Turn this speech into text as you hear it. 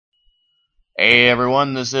Hey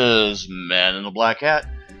everyone, this is Man in the Black Hat,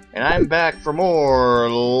 and I'm back for more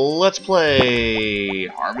Let's Play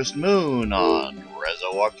Harvest Moon on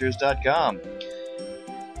RezoWalkthroughs.com.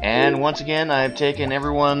 And once again, I've taken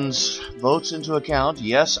everyone's votes into account.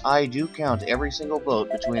 Yes, I do count every single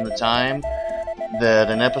vote between the time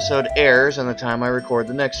that an episode airs and the time I record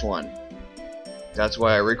the next one. That's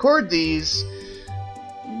why I record these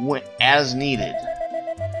as needed.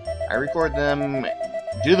 I record them,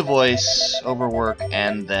 do the voice over work,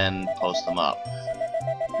 and then post them up.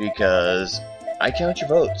 Because I count your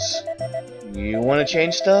votes. You want to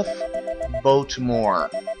change stuff? Vote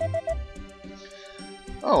more.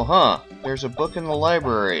 Oh, huh. There's a book in the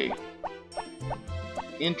library.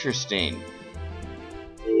 Interesting.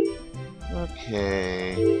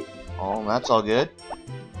 Okay. Oh, that's all good.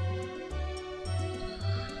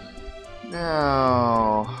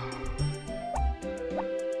 Now...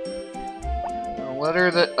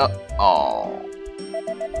 letter that... oh.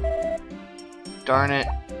 Darn it.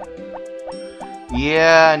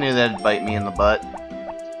 Yeah, I knew that'd bite me in the butt.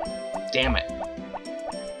 Damn it.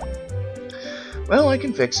 Well, I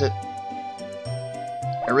can fix it.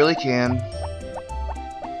 I really can.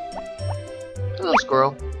 Hello,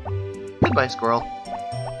 squirrel. Goodbye, squirrel.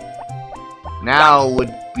 Now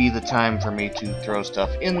would be the time for me to throw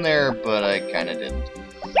stuff in there, but I kinda didn't.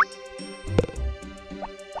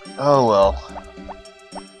 Oh well.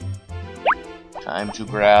 Time to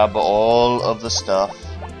grab all of the stuff.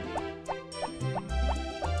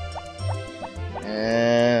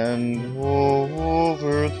 And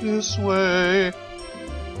over this way.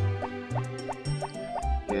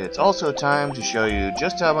 It's also time to show you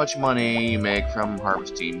just how much money you make from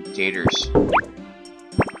harvesting taters.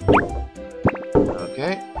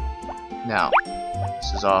 Okay. Now,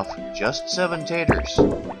 this is off just 7 taters.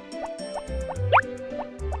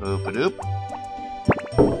 Boop-a-doop.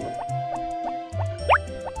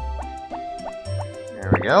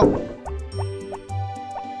 There we go.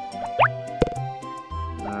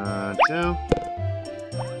 2,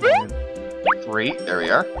 3. There we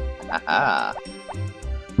are. Haha.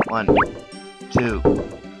 1, 2,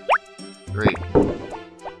 3.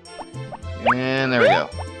 And there we go.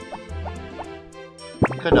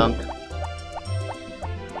 Kadunk.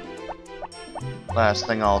 Last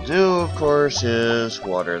thing I'll do, of course, is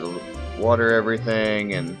water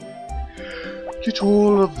everything and get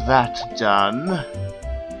all of that done.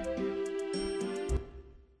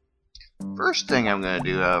 First thing I'm going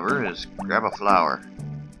to do, however, is grab a flower.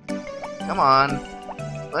 Come on.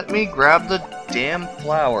 Let me grab the damn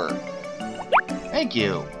flower. Thank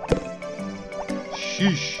you.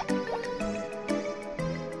 Sheesh.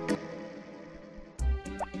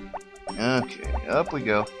 Okay, up we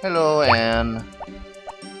go. Hello, Anne.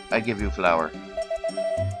 I give you flower.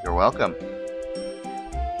 You're welcome.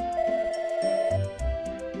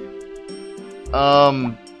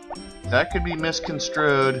 That could be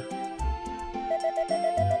misconstrued.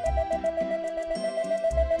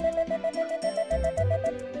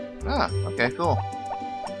 Ah, okay, cool.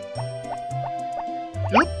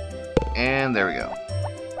 Oop. And there we go.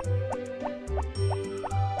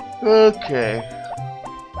 Okay.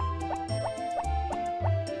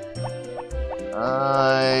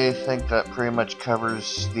 I think that pretty much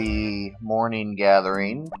covers the morning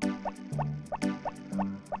gathering.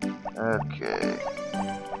 Okay.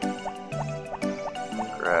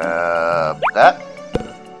 Grab that.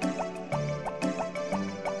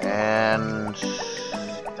 And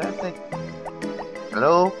I think...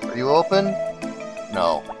 hello? Are you open?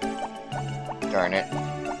 No. Darn it.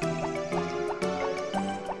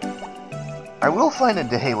 I will find a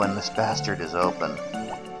day when this bastard is open.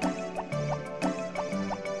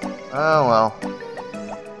 Oh well.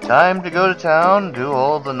 Time to go to town, do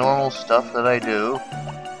all the normal stuff that I do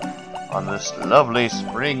on this lovely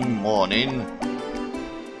spring morning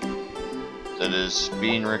that is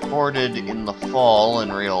being recorded in the fall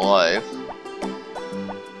in real life.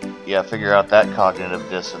 Yeah, figure out that cognitive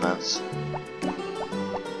dissonance.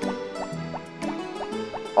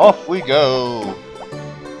 Off we go!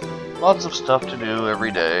 Lots of stuff to do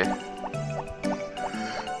every day.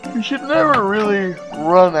 You should never really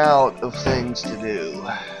run out of things to do.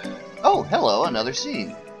 Oh, hello, another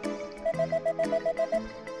scene.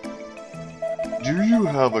 Do you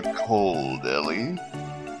have a cold, Ellie?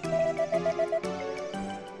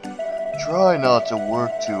 Try not to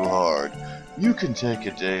work too hard. You can take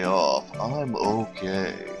a day off. I'm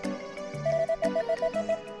okay.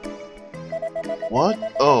 What?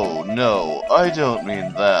 Oh, no, I don't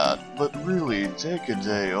mean that. But really, take a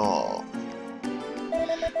day off.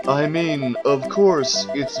 I mean, of course,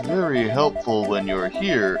 it's very helpful when you're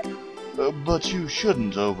here, but you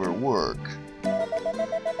shouldn't overwork.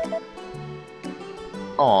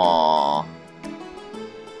 Aww.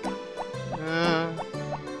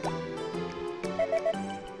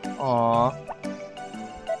 Aww.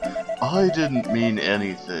 I didn't mean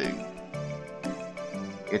anything.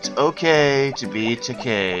 It's okay to be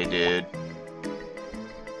Takei, dude.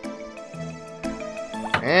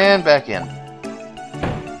 And back in.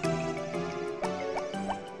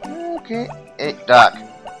 Okay. Hey, Doc.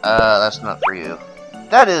 That's not for you.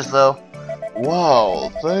 That is, though.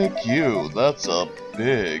 Wow, thank you. That's a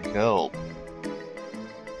big help.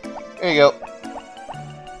 There you go.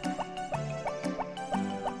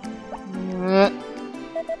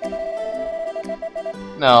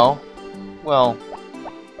 No. Well,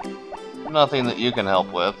 nothing that you can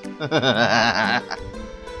help with.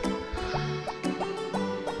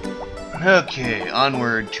 Okay,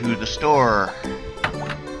 onward to the store.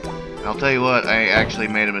 I'll tell you what, I actually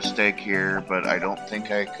made a mistake here, but I don't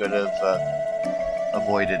think I could have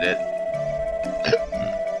avoided it.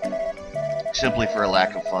 Simply for a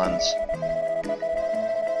lack of funds.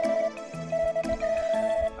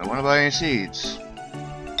 I want to buy any seeds.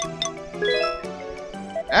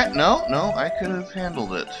 No, I could have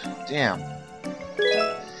handled it. Damn.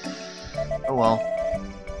 Oh well.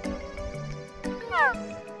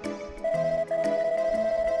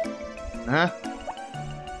 Huh?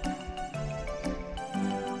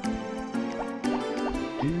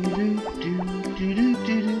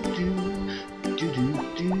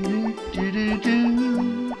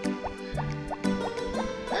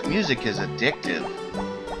 That music is addictive.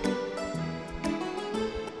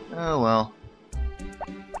 Oh well.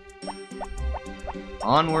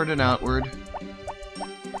 Onward and outward.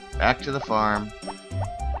 Back to the farm.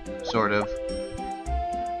 Sort of.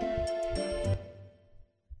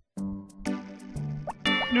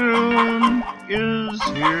 Noon is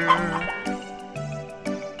here.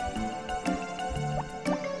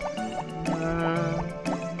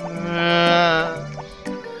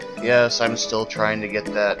 Yes, I'm still trying to get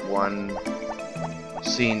that one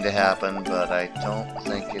scene to happen, but I don't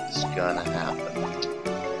think it's gonna happen.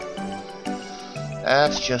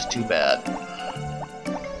 That's just too bad.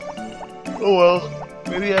 Oh well,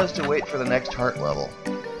 maybe he has to wait for the next heart level.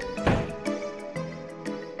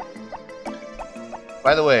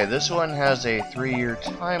 By the way, this one has a 3-year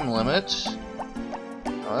time limit.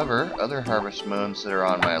 However, other Harvest Moons that are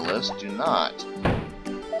on my list do not.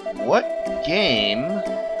 What game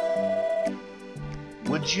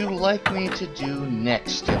would you like me to do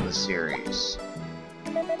next in the series?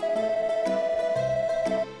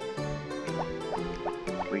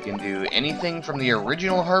 We can do anything from the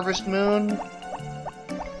original Harvest Moon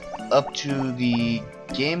up to the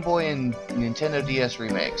Game Boy and Nintendo DS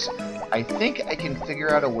remakes. I think I can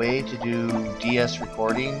figure out a way to do DS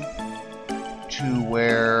recording to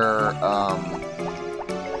where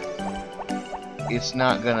it's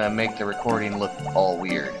not gonna make the recording look all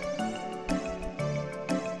weird.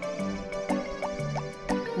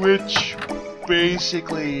 Which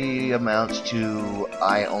basically amounts to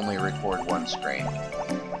I only record one screen.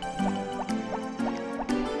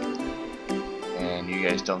 And you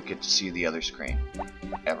guys don't get to see the other screen.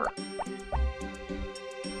 Ever.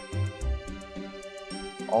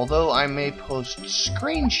 Although I may post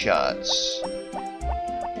screenshots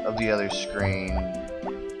of the other screen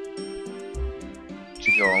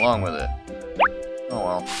to go along with it. Oh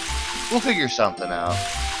well. We'll figure something out.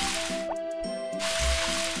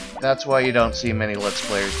 That's why you don't see many Let's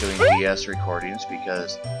Players doing DS recordings,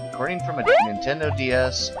 because recording from a Nintendo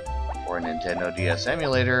DS or a Nintendo DS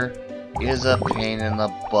emulator is a pain in the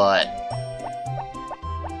butt.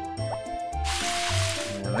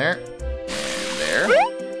 And there. And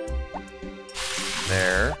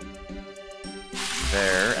there.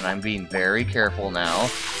 There, and I'm being very careful now.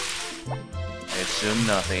 I assume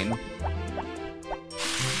nothing.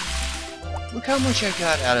 Look how much I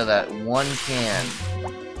got out of that one can.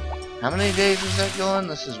 How many days is that going?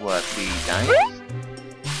 This is what, the 9th?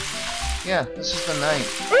 Yeah, this is the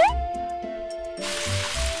 9th.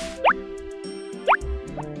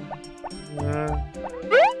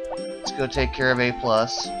 Let's go take care of A+.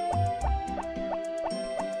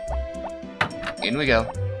 In we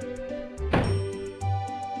go.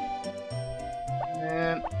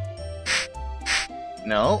 And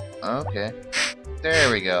no, okay. There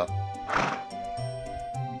we go.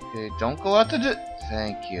 Okay, don't go out the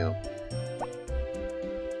thank you.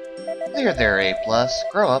 There, A+.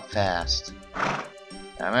 Grow up fast. Out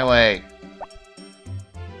of my way.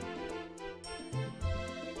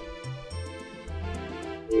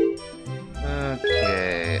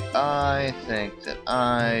 Okay, I think that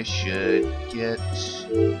I should get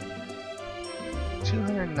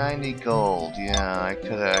 290 gold. Yeah, I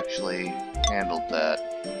could have actually handled that.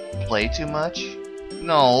 play too much?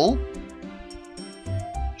 No.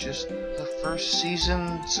 Just the first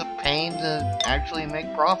season's a pain to actually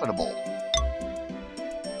make profitable.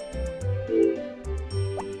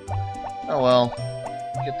 Oh well.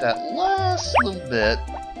 Get that last little bit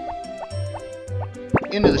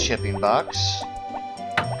into the shipping box.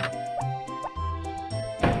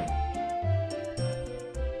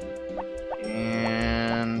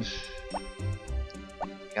 And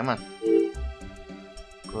come on.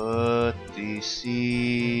 Put the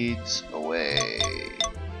seeds away.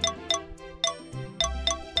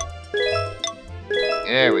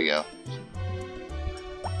 There we go.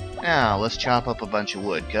 Now, let's chop up a bunch of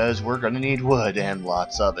wood, because we're going to need wood, and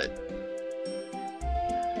lots of it.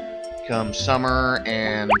 Come summer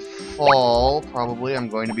and fall, probably, I'm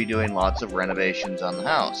going to be doing lots of renovations on the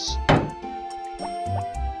house.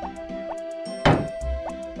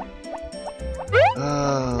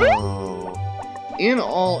 Oh. In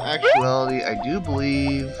all actuality, I do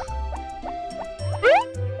believe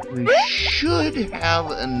we should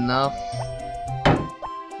have enough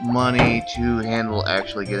money to handle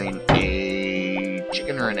actually getting a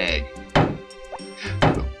chicken or an egg.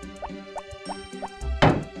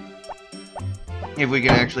 If we can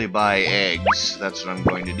actually buy eggs, that's what I'm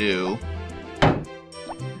going to do.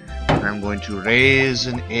 I'm going to raise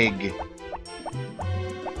an egg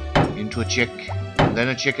into a chick, then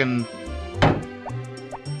a chicken,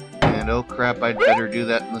 and oh crap, I'd better do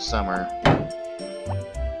that in the summer.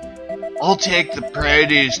 I'll take the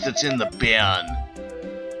produce that's in the bin.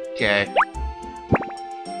 Okay.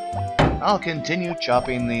 I'll continue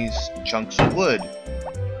chopping these chunks of wood.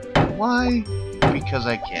 Why? Because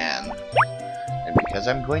I can. And because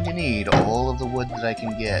I'm going to need all of the wood that I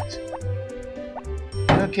can get.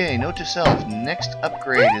 Okay, note to self, next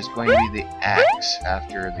upgrade is going to be the axe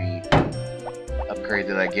after the upgrade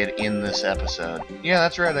that I get in this episode. Yeah,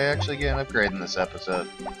 that's right, I actually get an upgrade in this episode.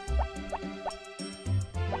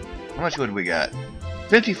 How much wood we got?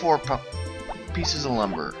 54 pieces of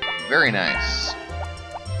lumber. Very nice.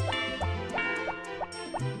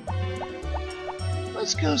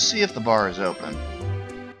 Let's go see if the bar is open.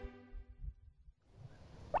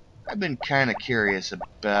 I've been kind of curious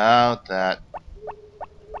about that.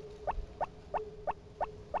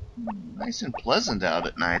 Nice and pleasant out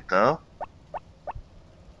at night, though.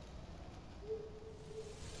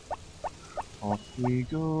 Off we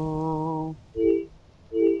go.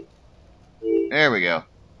 There we go.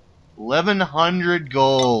 1,100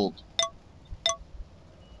 gold.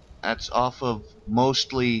 That's off of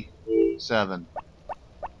mostly 7.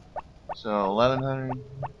 So 1,100.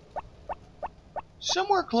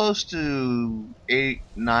 Somewhere close to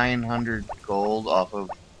 900 gold off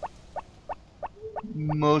of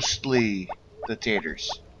mostly the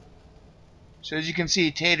taters. So as you can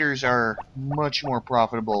see, taters are much more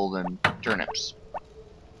profitable than turnips.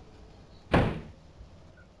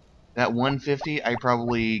 That 150 I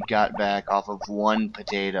probably got back off of 1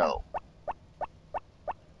 potato.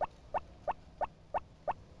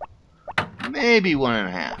 Maybe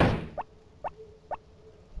 1.5.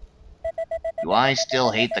 Do I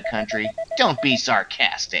still hate the country? Don't be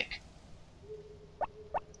sarcastic.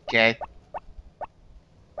 Okay?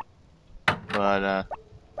 But,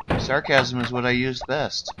 sarcasm is what I use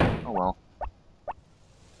best. Oh well.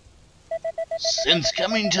 Since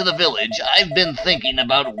coming to the village, I've been thinking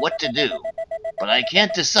about what to do, but I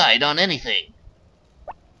can't decide on anything.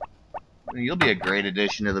 You'll be a great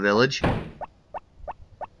addition to the village.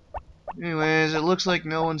 Anyways, it looks like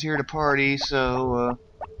no one's here to party, so,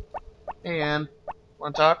 hey Ann,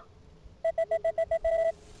 wanna talk?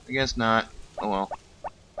 I guess not. Oh well.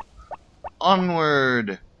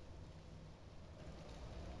 Onward!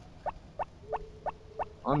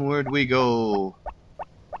 Onward we go.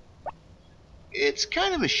 It's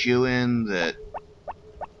kind of a shoo-in that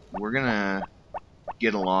we're gonna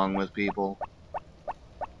get along with people.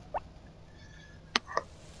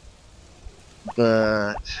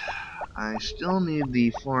 But I still need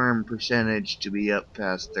the farm percentage to be up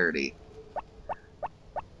past 30.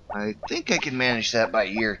 I think I can manage that by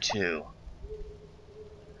year 2.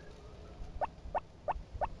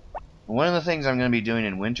 One of the things I'm going to be doing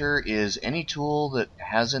in winter is any tool that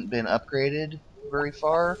hasn't been upgraded very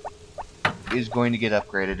far is going to get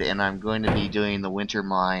upgraded, and I'm going to be doing the winter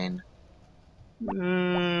mine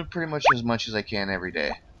pretty much as I can every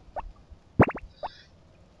day.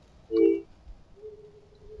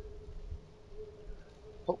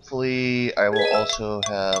 Hopefully I will also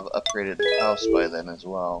have upgraded the house by then as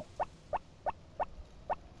well.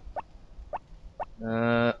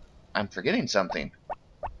 I'm forgetting something.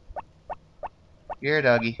 Here,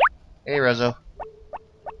 doggy. Hey, Rezo.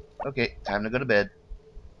 Okay, time to go to bed.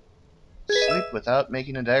 Sleep without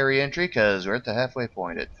making a diary entry, because we're at the halfway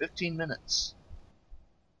point at 15 minutes.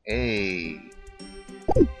 Hey.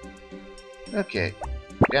 Okay.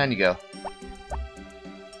 Down you go.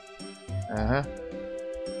 Uh-huh.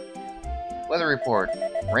 Weather report.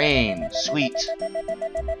 Rain. Sweet.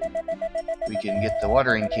 We can get the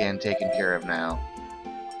watering can taken care of now.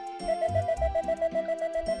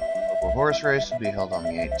 Local horse race will be held on the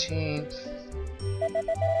 18th.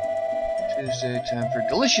 Tuesday, time for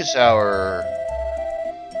delicious hour.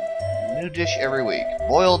 New dish every week.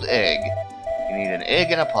 Boiled egg. You need an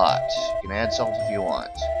egg in a pot. You can add salt if you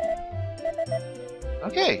want.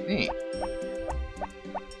 Okay, neat.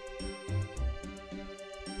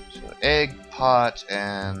 So egg, pot,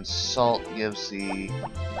 and salt gives the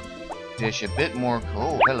dish a bit more...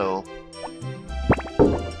 Oh, hello.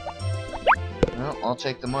 Well, I'll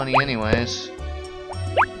take the money anyways.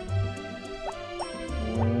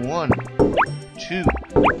 1, 2,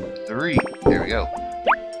 3. There we go.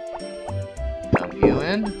 Dump you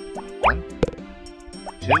in. 1,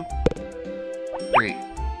 2, 3.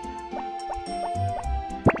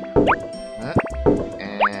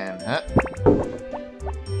 And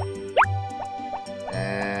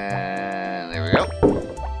and there we go.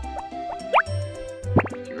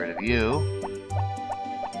 Get rid of you.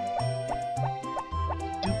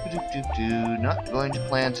 Not going to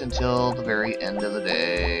plant until the very end of the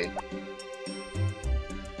day.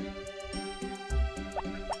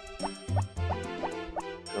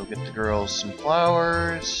 Go get the girls some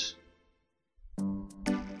flowers.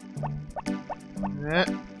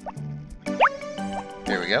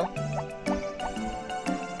 There we go.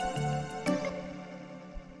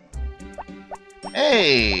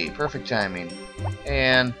 Hey! Perfect timing.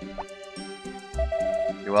 And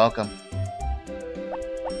you're welcome.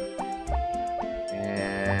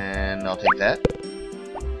 And I'll take that.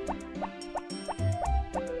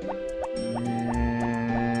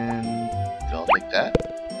 And I'll take that.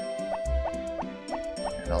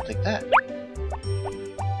 And I'll take that.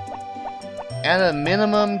 At a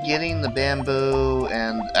minimum, getting the bamboo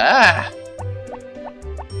and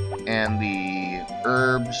and the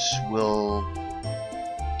herbs will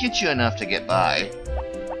get you enough to get by.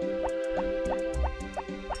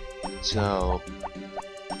 So,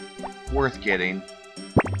 worth getting.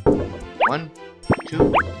 1,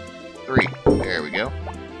 2, 3. There we go.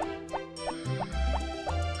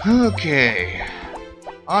 Okay.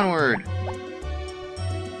 Onward.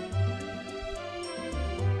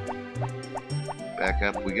 Back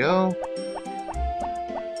up we go.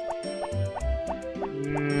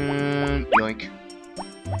 Yoink.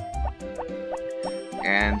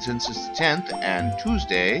 And since it's the 10th and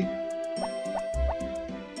Tuesday,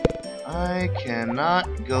 I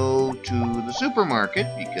cannot go to the supermarket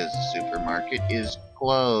because the supermarket is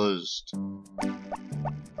closed.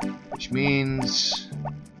 Which means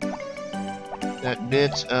that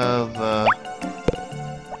bit of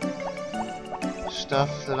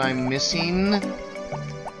stuff that I'm missing.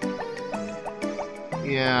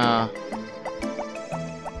 Yeah.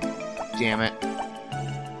 Damn it.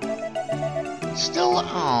 Still,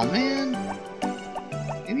 oh man.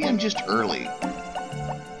 Maybe I'm just early.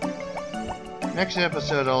 Next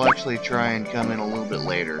episode I'll actually try and come in a little bit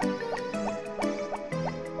later.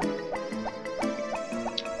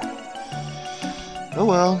 Oh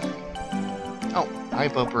well. Oh, hi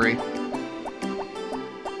Potpourri.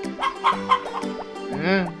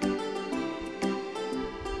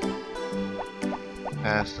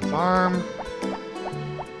 Past the farm.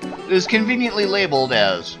 It is conveniently labeled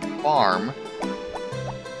as farm.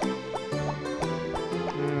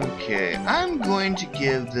 Okay, I'm going to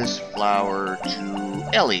give this flower to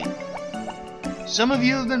Ellie. Some of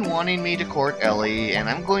you have been wanting me to court Ellie, and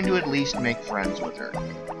I'm going to at least make friends with her.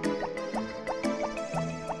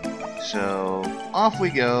 So, off we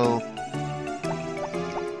go.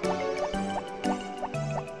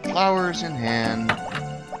 Flowers in hand.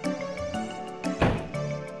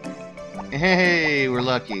 Hey, we're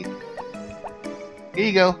lucky. Here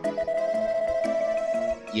you go.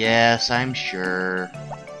 Yes, I'm sure.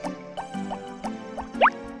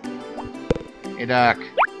 Hey, Doc.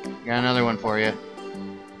 Got another one for you.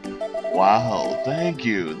 Wow, thank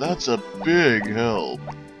you. That's a big help.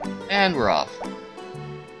 And we're off.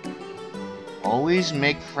 Always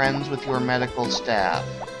make friends with your medical staff.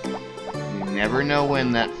 You never know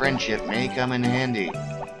when that friendship may come in handy.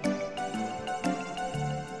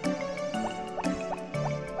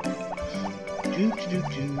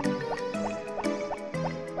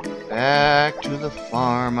 Back to the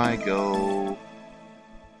farm I go.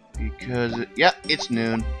 Because, yeah, it's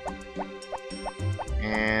noon.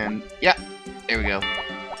 And, yeah, there we go.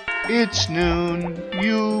 It's noon,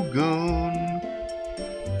 you goon.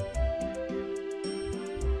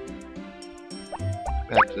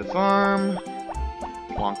 Back to the farm.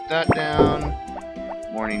 Plonk that down.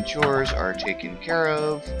 Morning chores are taken care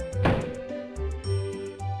of.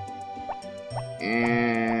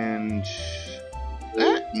 And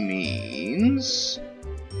that means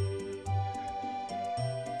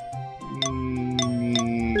we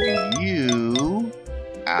need you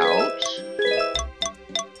out.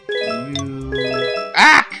 You...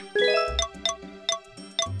 Ack!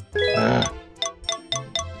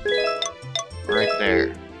 Right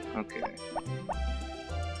there. Okay.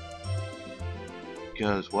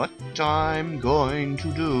 Because what I'm going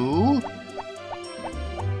to do...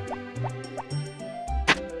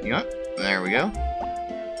 Yep, there we go.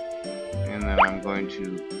 And then I'm going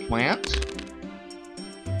to plant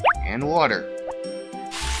and water.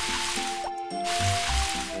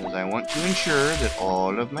 Because I want to ensure that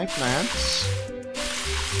all of my plants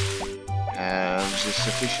have the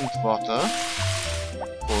sufficient water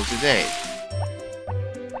for the day.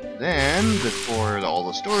 Then, before all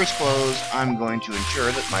the stores close, I'm going to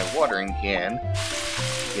ensure that my watering can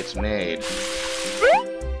gets made.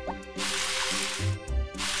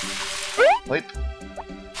 Wipe.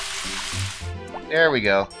 There we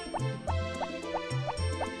go.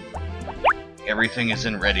 Everything is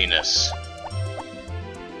in readiness.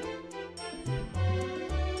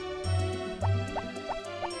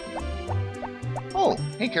 Oh,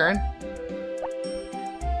 hey Karen.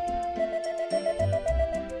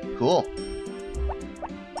 Cool.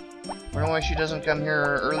 Wonder why she doesn't come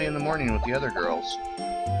here early in the morning with the other girls.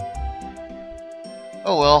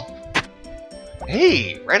 Oh well.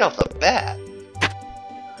 Hey, right off the bat.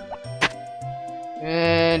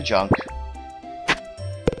 And junk.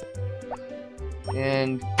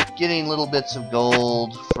 And getting little bits of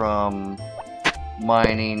gold from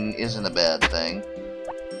mining isn't a bad thing.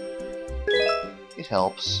 It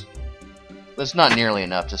helps. But it's not nearly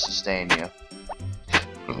enough to sustain you.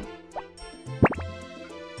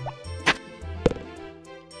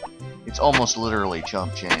 It's almost literally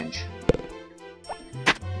chump change.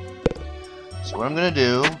 So what I'm going to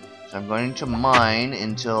do is I'm going to mine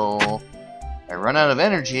until I run out of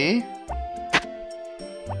energy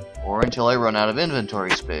or until I run out of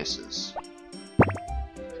inventory spaces.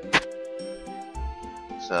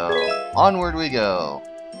 So onward we go.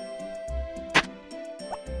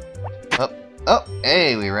 Up. Oh,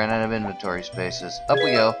 hey, we ran out of inventory spaces. Up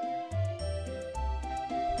we go.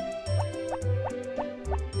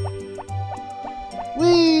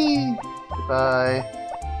 Whee! Goodbye.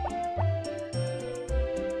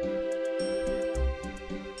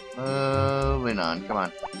 Moving on. Come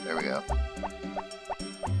on. There we go.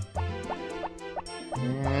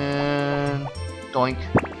 And doink.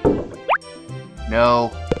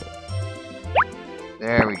 No.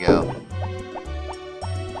 There we go.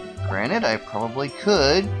 Granted, I probably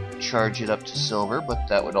could charge it up to silver, but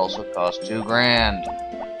that would also cost $2 grand.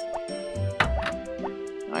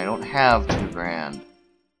 I don't have $2 grand.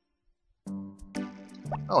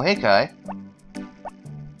 Oh, hey Kai.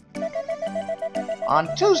 On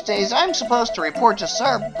Tuesdays, I'm supposed to report to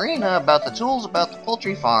Sabrina about the tools about the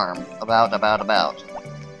poultry farm. About.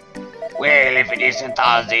 Well, if it isn't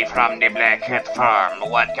Ozzy from the Black Hat Farm,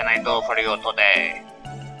 what can I do for you today?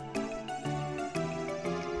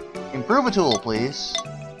 Improve a tool, please.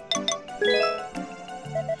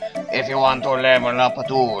 If you want to level up a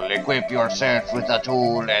tool, equip yourself with a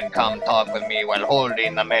tool and come talk with me while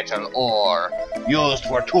holding the metal ore used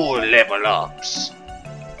for tool level ups.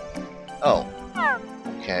 Oh.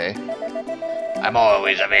 Okay. I'm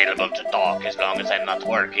always available to talk as long as I'm not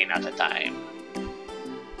working at the time.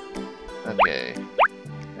 Okay.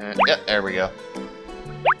 Yep, there we go.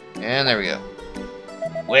 And there we go.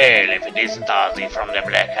 Well, if it isn't Ozzy from the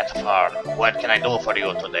Black Hat Farm, what can I do for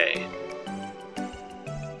you today?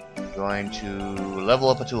 Going to level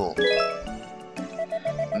up a tool.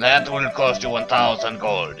 That will cost you 1,000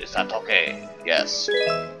 gold, is that okay? Yes.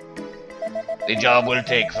 The job will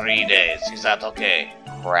take 3 days, is that okay?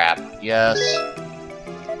 Crap. Yes.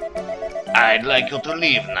 I'd like you to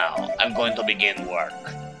leave now. I'm going to begin work.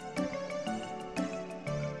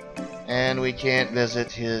 And we can't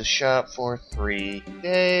visit his shop for 3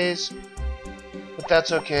 days. But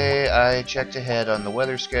that's okay, I checked ahead on the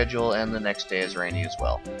weather schedule and the next day is rainy as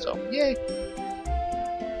well. So, yay!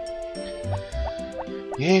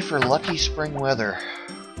 Yay for lucky spring weather.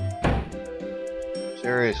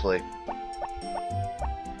 Seriously.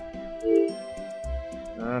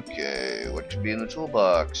 Okay, what could be in the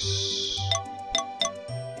toolbox?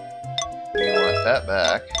 We want that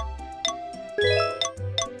back.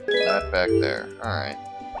 That back there. Alright.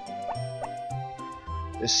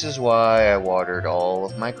 This is why I watered all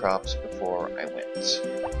of my crops before I went.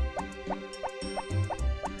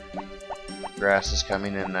 Grass is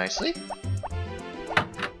coming in nicely.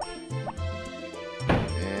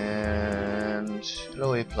 And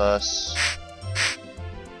hello A+.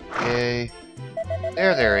 Yay.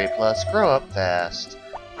 There, A+. Grow up fast.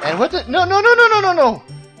 And what the— No!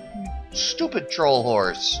 Stupid troll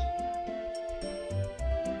horse.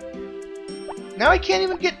 Now I can't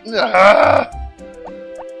even get— Ugh!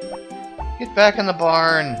 Get back in the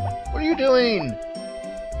barn. What are you doing?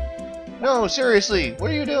 No, seriously, what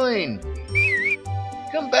are you doing?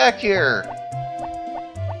 Come back here.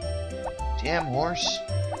 Damn horse.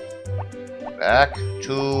 Back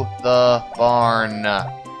to the barn.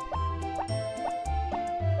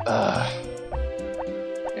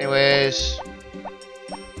 Anyways,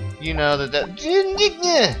 you know that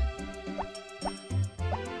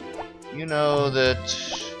you know that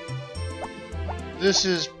this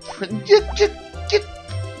is get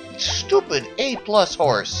stupid A+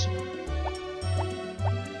 horse.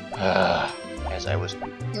 As I was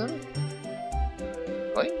going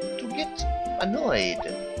to get annoyed.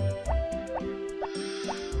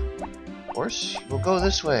 Horse, you will go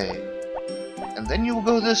this way. And then you will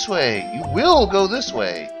go this way. You will go this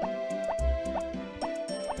way.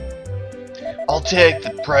 I'll take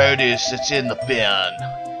the produce that's in the bin.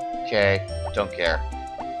 Okay, don't care.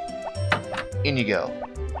 In you go.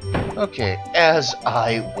 Okay, as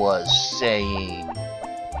I was saying.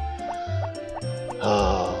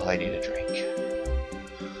 Oh, I need a drink.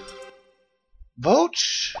 Vote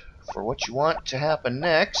for what you want to happen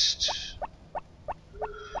next.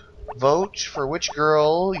 Vote for which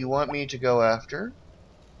girl you want me to go after,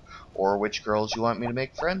 or which girls you want me to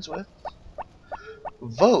make friends with.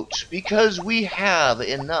 Vote, because we have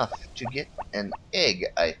enough to get an egg,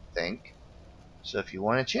 I think. So if you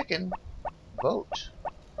want a chicken, vote.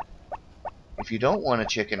 If you don't want a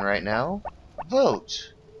chicken right now,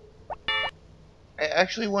 vote. I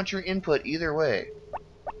actually want your input either way.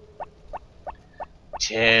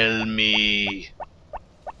 Tell me.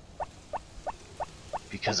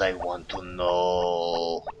 Because I want to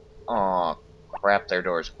know. Aw, crap, their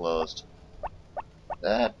door's closed.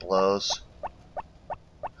 That blows.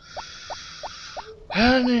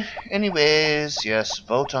 And anyways, yes,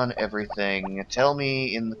 vote on everything. Tell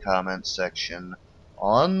me in the comments section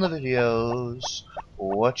on the videos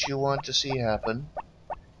what you want to see happen,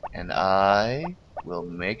 and I will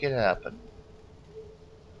make it happen.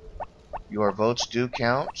 Your votes do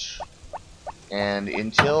count, and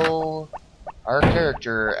until our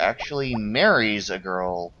character actually marries a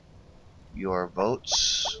girl, your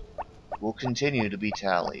votes will continue to be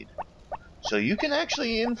tallied. So you can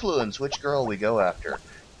actually influence which girl we go after.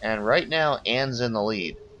 And right now, Anne's in the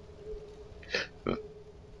lead.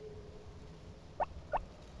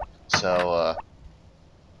 So,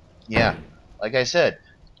 yeah. Like I said,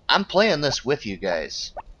 I'm playing this with you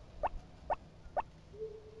guys.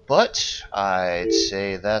 But I'd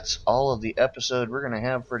say that's all of the episode we're going to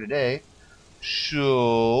have for today.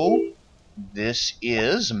 So, this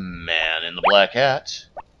is Man in the Black Hat.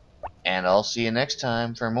 And I'll see you next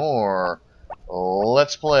time for more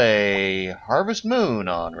Let's Play Harvest Moon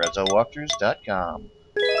on RezoWalkthroughs.com.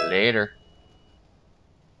 Later.